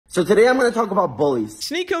So today I'm going to talk about bullies.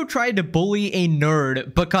 Sneako tried to bully a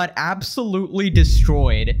nerd, but got absolutely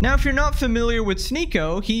destroyed. Now, if you're not familiar with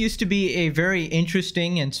Sneako, he used to be a very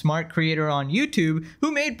interesting and smart creator on YouTube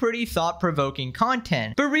who made pretty thought-provoking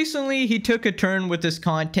content. But recently, he took a turn with this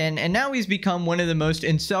content, and now he's become one of the most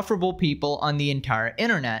insufferable people on the entire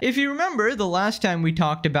internet. If you remember, the last time we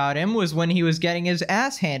talked about him was when he was getting his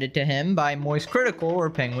ass handed to him by Moist Critical or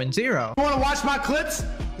Penguin Zero. You wanna watch my clips?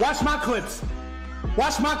 Watch my clips.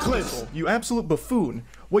 Watch my clips. You absolute buffoon.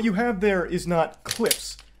 What you have there is not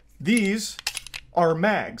clips. These are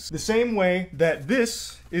mags. The same way that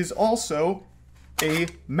this is also a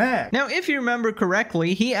mag. Now, if you remember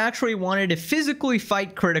correctly, he actually wanted to physically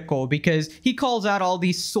fight Critical because he calls out all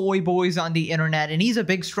these soy boys on the internet, and he's a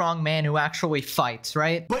big, strong man who actually fights,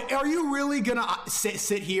 right? But are you really gonna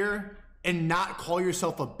sit here and not call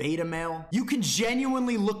yourself a beta male? You can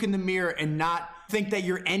genuinely look in the mirror and not think that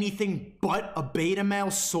you're anything but a beta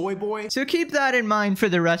male soy boy? So keep that in mind for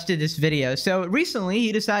the rest of this video. So recently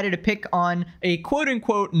he decided to pick on a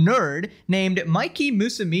quote-unquote nerd named Mikey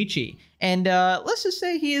Musamichi. And let's just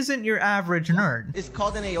say he isn't your average nerd. It's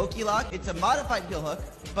called an Aoki lock. It's a modified heel hook,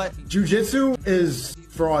 but Jiu-jitsu is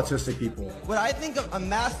for autistic people. what I think of a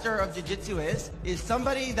master of jiu-jitsu is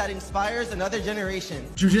somebody that inspires another generation.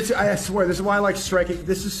 Jiu-jitsu, I swear, this is why I like striking.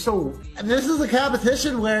 This is a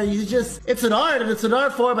competition where it's an art and it's an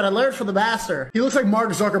art form, but I learned from the master. He looks like Mark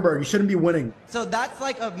Zuckerberg. He shouldn't be winning. So that's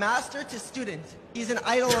like a master to student. He's an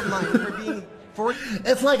idol of mine for being 40.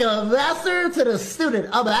 It's like a master to the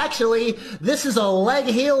student. This is a leg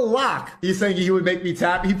heel lock. He's saying he would make me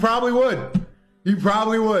tap. He probably would. You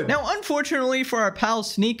probably would. Now, unfortunately for our pal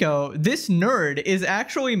Sneako, this nerd is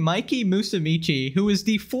actually Mikey Musamichi, who is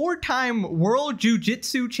the 4-time World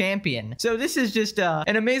Jiu-Jitsu champion. So this is just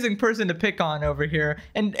an amazing person to pick on over here,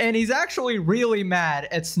 and he's actually really mad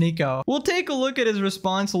at Sneako. We'll take a look at his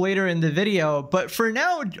response later in the video, but for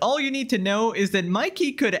now, all you need to know is that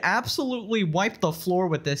Mikey could absolutely wipe the floor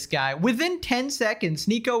with this guy. Within 10 seconds,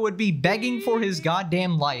 Sneako would be begging for his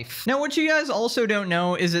goddamn life. Now, what you guys also don't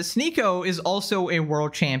know is that Sneako is also a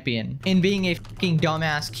world champion in being a fucking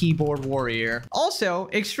dumbass keyboard warrior. Also,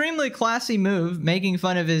 extremely classy move, making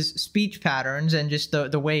fun of his speech patterns and just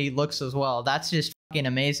the way he looks as well. That's just fucking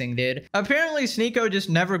amazing, dude. Apparently, Sneako just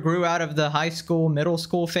never grew out of the high school, middle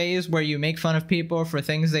school phase where you make fun of people for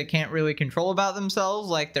things they can't really control about themselves,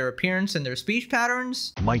 like their appearance and their speech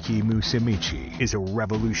patterns. Mikey Musamichi is a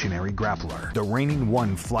revolutionary grappler. The reigning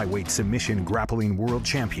one flyweight submission grappling world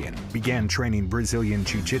champion began training Brazilian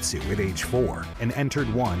Jiu-Jitsu at age 4 and entered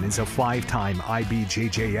one as a 5-time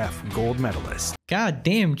IBJJF gold medalist. God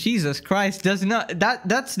damn, Jesus Christ,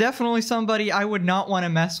 that's definitely somebody I would not want to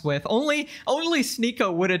mess with. Only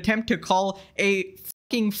Sneako would attempt to call a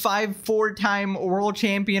fucking 4-time world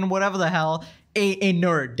champion, whatever the hell, a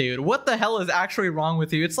nerd, dude. What the hell is actually wrong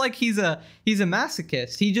with you? It's like he's a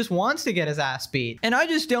masochist. He just wants to get his ass beat. And I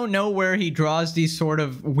just don't know where he draws these sort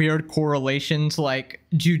of weird correlations, like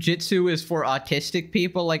jiu-jitsu is for autistic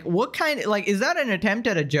people. Like, what kind, like, is that an attempt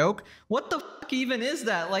at a joke? What the fuck even is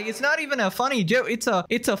that? Like, it's not even a funny joke.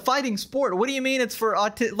 It's a fighting sport. What do you mean it's for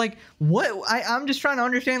autistic? Like, what? I'm just trying to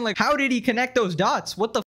understand, like, how did he connect those dots?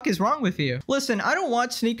 What the is wrong with you? Listen, I don't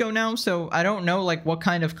watch Sneako now, so I don't know like what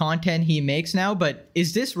kind of content he makes now, but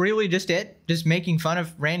is this really just it? Just making fun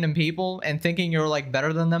of random people and thinking you're like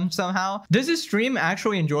better than them somehow? Does his stream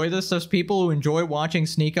actually enjoy this? Those people who enjoy watching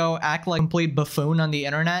Sneako act like a complete buffoon on the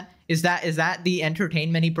internet? Is that the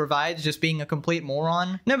entertainment he provides, just being a complete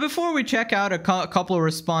moron? Now, before we check out a couple of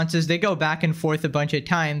responses, they go back and forth a bunch of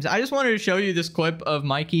times. I just wanted to show you this clip of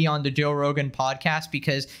Mikey on the Joe Rogan podcast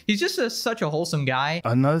because he's just such a wholesome guy.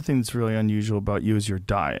 Another thing that's really unusual about you is your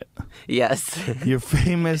diet. Yes. You're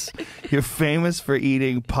famous for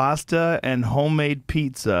eating pasta and homemade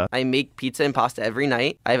pizza. I make pizza and pasta every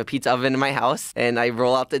night. I have a pizza oven in my house, and I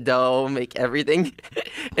roll out the dough, make everything.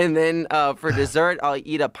 And then for dessert, I'll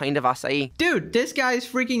eat a pint of acai. Dude, this guy's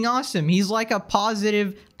freaking awesome. He's like a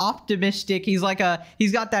positive, optimistic, he's got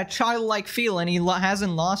that childlike feel, and he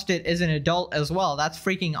hasn't lost it as an adult as well. That's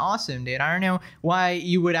freaking awesome, dude. I don't know why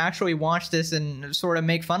you would actually watch this and sort of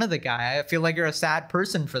make fun of the guy. I feel like you're a sad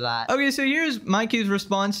person for that. Okay, so here's Mikey's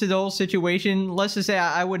response to the whole situation. Let's just say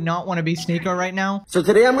I would not want to be Sneako right now. So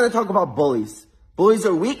today I'm going to talk about bullies. Bullies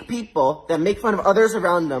are weak people that make fun of others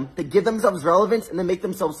around them, that give themselves relevance, and that make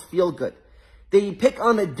themselves feel good. They pick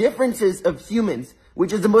on the differences of humans,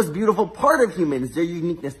 which is the most beautiful part of humans, their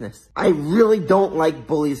uniqueness. I really don't like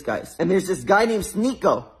bullies, guys. And there's this guy named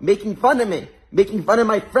Sneako making fun of me, making fun of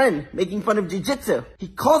my friend, making fun of jiu-jitsu. He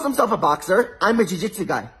calls himself a boxer. I'm a jiu-jitsu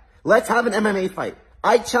guy. Let's have an MMA fight.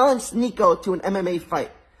 I challenge Sneako to an MMA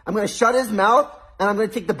fight. I'm going to shut his mouth, and I'm gonna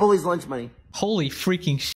take the Bullies' lunch money. Holy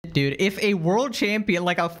freaking shit, dude. If a world champion,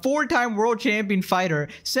 like a 4-time world champion fighter,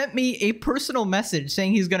 sent me a personal message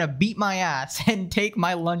saying he's gonna beat my ass and take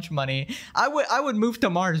my lunch money, I would move to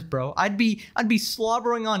Mars, bro. I'd be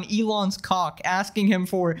slobbering on Elon's cock, asking him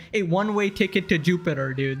for a one-way ticket to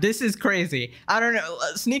Jupiter, dude. This is crazy. I don't know.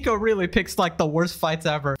 Sneako really picks like the worst fights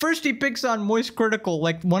ever. First, he picks on Moist Critical,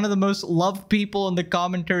 like one of the most loved people in the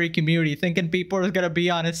commentary community, thinking people are gonna be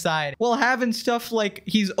on his side. While having stuff like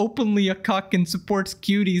he's openly a cuck and supports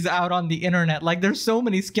cuties out on the internet. Like, there's so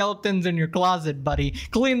many skeletons in your closet, buddy.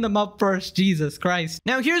 Clean them up first, Jesus Christ.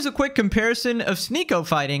 Now, here's a quick comparison of Sneako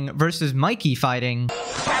fighting versus Mikey fighting.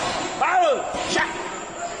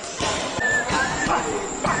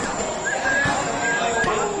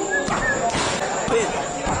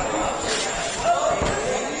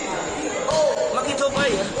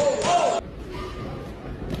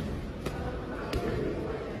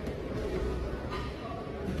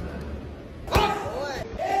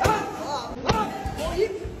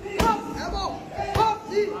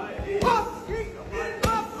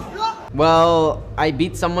 Well, I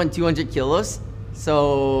beat someone 200 kilos,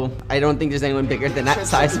 so I don't think there's anyone bigger than that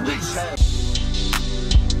size-wise.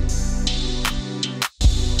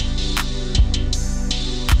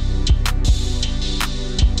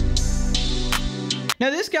 Now,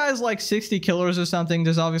 this guy's like 60 kilos or something.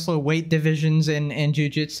 There's obviously weight divisions in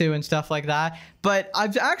jiu-jitsu and stuff like that. But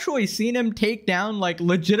I've actually seen him take down like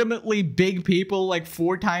legitimately big people like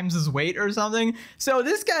 4 times his weight or something. So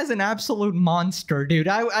this guy's an absolute monster, dude.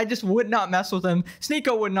 I just would not mess with him.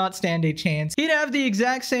 Sneako would not stand a chance. He'd have the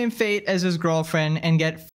exact same fate as his girlfriend and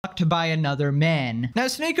get fucked by another man. Now,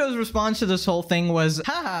 Sneako's response to this whole thing was,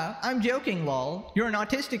 haha, I'm joking, lol. You're an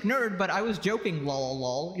autistic nerd, but I was joking, lol,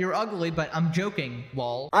 lol. You're ugly, but I'm joking,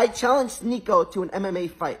 lol. I challenge Sneako to an MMA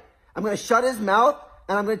fight. I'm gonna shut his mouth,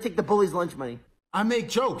 and I'm gonna take the Bullies' lunch money. I make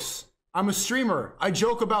jokes. I'm a streamer. I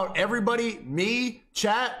joke about everybody, me,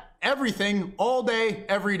 chat, everything, all day,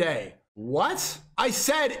 every day. What? I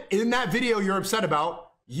said in that video you're upset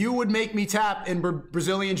about, you would make me tap in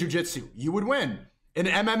Brazilian Jiu-Jitsu. You would win. In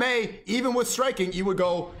MMA, even with striking, you would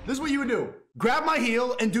go, this is what you would do. Grab my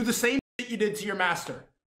heel and do the same shit you did to your master.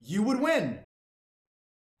 You would win.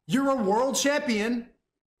 You're a world champion.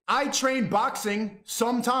 I train boxing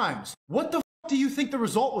sometimes. What the f do you think the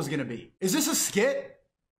result was gonna be? Is this a skit?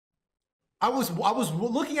 I was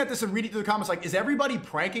looking at this and reading through the comments like, is everybody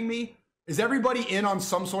pranking me? Is everybody in on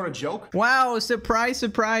some sort of joke? Wow, surprise,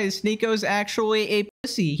 surprise. Sneako's actually a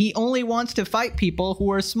pussy. He only wants to fight people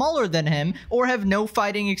who are smaller than him or have no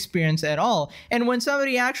fighting experience at all. And when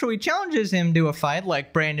somebody actually challenges him to a fight,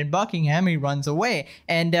 like Brandon Buckingham, he runs away.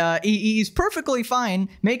 And he's perfectly fine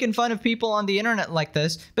making fun of people on the internet like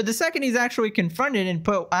this. But the second he's actually confronted and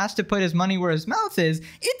asked to put his money where his mouth is,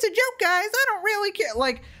 it's a joke, guys. I don't really care.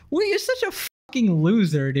 Like, well, you're such a fucking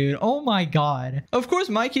loser, dude. Oh my god. Of course,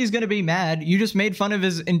 Mikey's gonna be mad. You just made fun of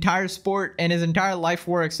his entire sport and his entire life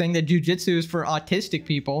work, saying that jiu-jitsu is for autistic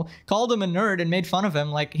people, called him a nerd and made fun of him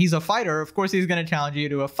like he's a fighter. Of course, he's gonna challenge you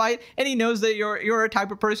to a fight, and he knows that you're a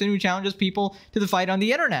type of person who challenges people to the fight on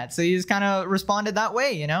the internet. So he's kind of responded that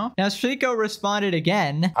way, you know? Now, Sneako responded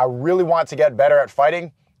again. I really want to get better at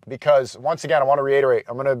fighting because, once again, I want to reiterate,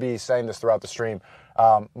 I'm gonna be saying this throughout the stream.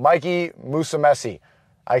 Mikey Musamesi,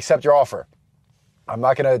 I accept your offer. I'm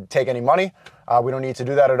not going to take any money. We don't need to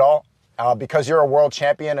do that at all. Because you're a world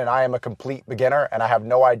champion and I am a complete beginner and I have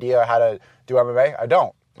no idea how to do MMA, I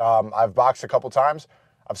don't. I've boxed a couple times.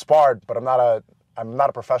 I've sparred, but I'm not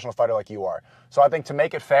a professional fighter like you are. So I think to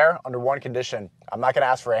make it fair, under one condition, I'm not going to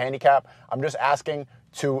ask for a handicap. I'm just asking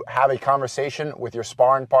to have a conversation with your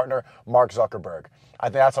sparring partner, Mark Zuckerberg. I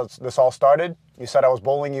think that's how this all started. You said I was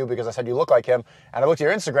bullying you because I said you look like him. And I looked at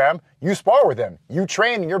your Instagram. You spar with him. You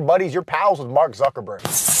train, your buddies, your pals with Mark Zuckerberg.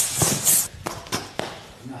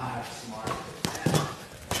 Not smart.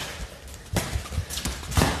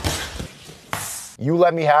 You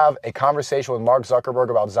let me have a conversation with Mark Zuckerberg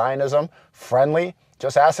about Zionism, friendly.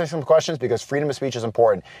 Just asking some questions because freedom of speech is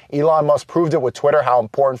important. Elon Musk proved it with Twitter how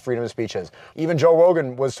important freedom of speech is. Even Joe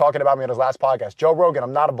Rogan was talking about me on his last podcast. Joe Rogan,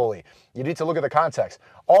 I'm not a bully. You need to look at the context.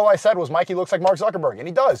 All I said was Mikey looks like Mark Zuckerberg, and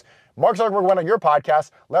he does. Mark Zuckerberg went on your podcast.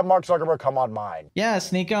 Let Mark Zuckerberg come on mine. Yeah,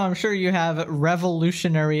 Sneako, I'm sure you have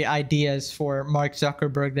revolutionary ideas for Mark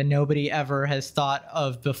Zuckerberg that nobody ever has thought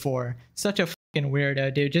of before. Such a fucking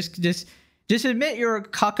weirdo, dude. Just admit you're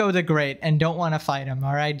Kako the Great and don't want to fight him,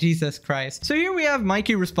 all right? Jesus Christ. So here we have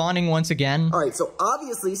Mikey responding once again. All right, so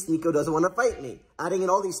obviously Sneako doesn't want to fight me, adding in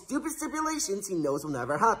all these stupid stipulations he knows will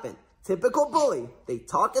never happen. Typical bully. They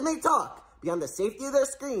talk and they talk, beyond the safety of their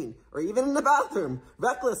screen, or even in the bathroom,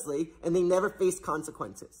 recklessly, and they never face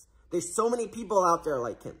consequences. There's so many people out there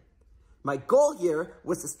like him. My goal here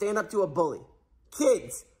was to stand up to a bully.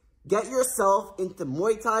 Kids, get yourself into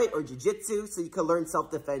Muay Thai or Jiu-Jitsu so you can learn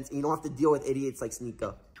self-defense and you don't have to deal with idiots like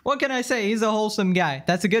Sneako. What can I say? He's a wholesome guy.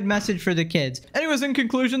 That's a good message for the kids. Anyways, in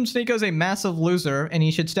conclusion, Sneako's a massive loser, and he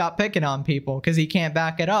should stop picking on people because he can't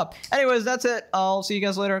back it up. Anyways, that's it. I'll see you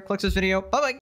guys later. Click this video. Bye-bye.